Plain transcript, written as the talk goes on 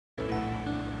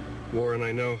Warren,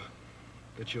 I know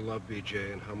that you love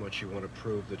BJ and how much you want to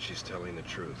prove that she's telling the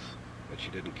truth, that she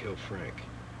didn't kill Frank.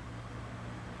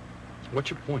 What's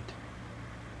your point?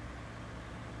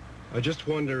 I just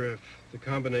wonder if the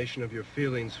combination of your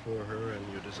feelings for her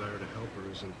and your desire to help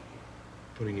her isn't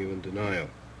putting you in denial.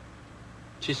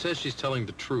 She says she's telling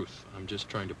the truth. I'm just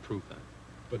trying to prove that.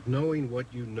 But knowing what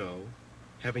you know,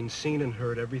 having seen and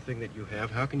heard everything that you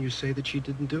have, how can you say that she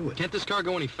didn't do it? Can't this car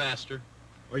go any faster?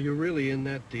 Are you really in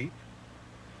that deep?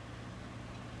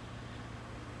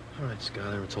 All right,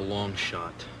 Skyler, it's a long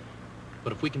shot.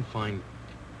 But if we can find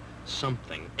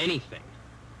something, anything,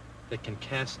 that can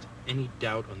cast any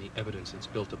doubt on the evidence that's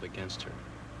built up against her,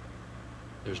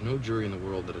 there's no jury in the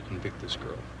world that'll convict this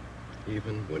girl.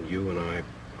 Even when you and I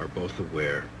are both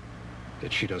aware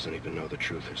that she doesn't even know the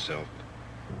truth herself.